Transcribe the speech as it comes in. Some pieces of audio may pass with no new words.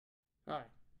Hi,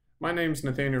 my name is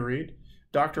Nathaniel Ried,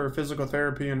 Doctor of Physical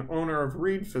Therapy and owner of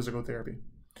Ried Physical Therapy.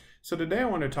 So today I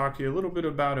want to talk to you a little bit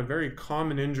about a very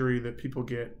common injury that people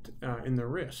get in their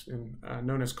wrist,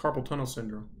 known as carpal tunnel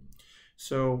syndrome.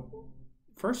 So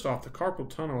first off, the carpal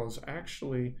tunnel is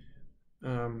actually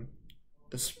the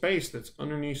space that's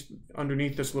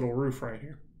underneath this little roof right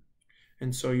here.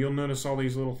 And so you'll notice all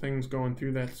these little things going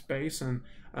through that space, and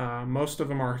most of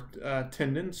them are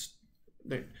tendons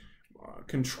that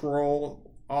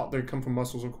control, they come from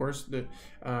muscles, of course, that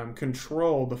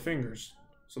control the fingers.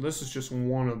 So this is just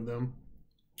one of them.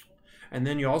 And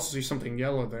then you also see something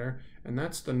yellow there, and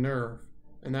that's the nerve.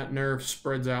 And that nerve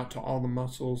spreads out to all the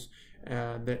muscles,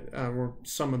 or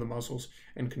some of the muscles,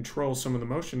 and controls some of the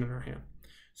motion in our hand.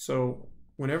 So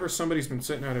whenever somebody's been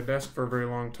sitting at a desk for a very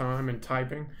long time and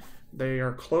typing, they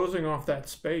are closing off that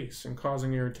space and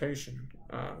causing irritation.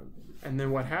 And then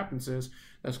what happens is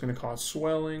that's going to cause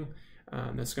swelling,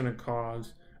 that's going to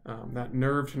cause that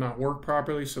nerve to not work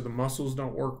properly, so the muscles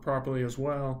don't work properly as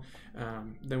well.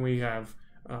 Then we have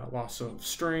loss of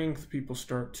strength. People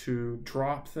start to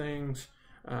drop things,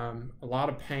 a lot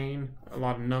of pain, a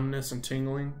lot of numbness and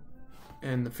tingling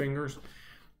in the fingers.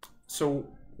 So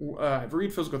at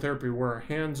Ried Physical Therapy, we're a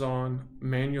hands-on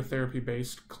manual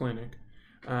therapy-based clinic.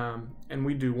 And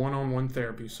we do one-on-one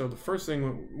therapy. So the first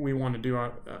thing we want to do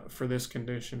for this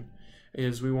condition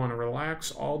is we want to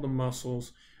relax all the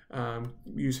muscles,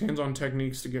 use hands-on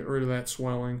techniques to get rid of that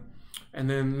swelling, and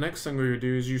then the next thing we would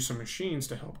do is use some machines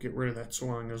to help get rid of that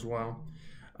swelling as well.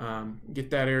 Get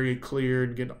that area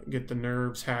cleared, get the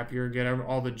nerves happier, get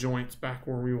all the joints back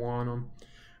where we want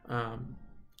them.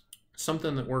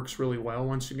 Something that works really well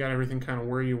once you got everything kind of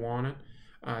where you want it,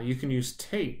 you can use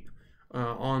tape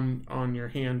on your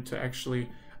hand to actually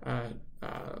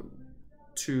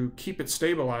to keep it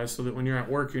stabilized, so that when you're at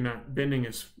work you're not bending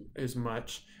as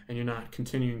much and you're not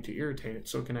continuing to irritate it,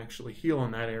 so it can actually heal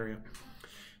in that area.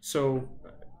 So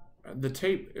the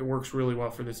tape, it works really well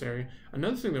for this area.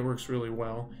 Another thing that works really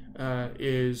well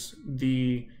is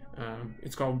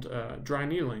it's called dry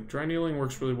needling. Dry needling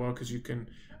works really well because you can,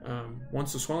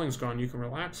 once the swelling's gone, you can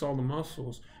relax all the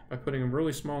muscles by putting a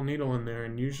really small needle in there,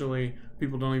 and usually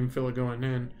people don't even feel it going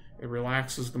in. It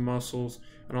relaxes the muscles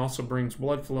and also brings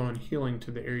blood flow and healing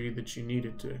to the area that you need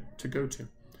it to go to.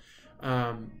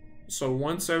 So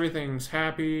once everything's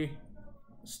happy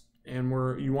and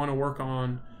you want to work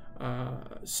on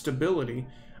stability,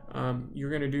 you're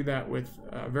going to do that with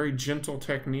very gentle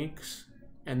techniques,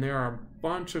 and there are a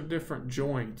bunch of different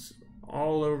joints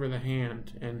all over the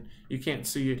hand, and you can't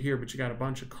see it here, but you got a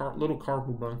bunch of little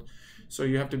carpal bones, so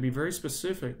you have to be very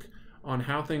specific on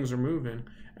how things are moving,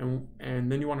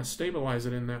 and then you want to stabilize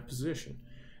it in that position.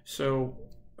 So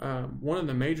one of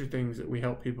the major things that we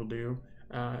help people do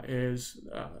is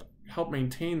help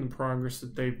maintain the progress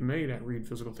that they've made at Ried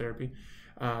Physical Therapy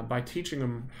by teaching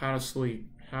them how to sleep,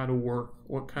 how to work,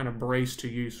 what kind of brace to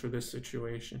use for this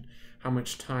situation, how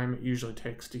much time it usually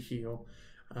takes to heal.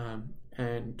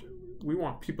 And we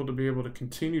want people to be able to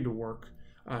continue to work,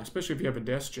 especially if you have a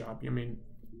desk job. I mean,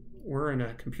 we're in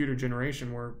a computer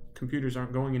generation where computers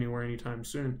aren't going anywhere anytime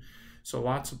soon. So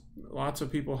lots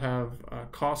of people have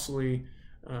costly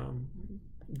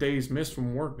days missed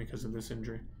from work because of this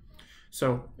injury.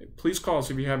 So please call us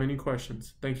if you have any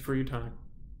questions. Thank you for your time.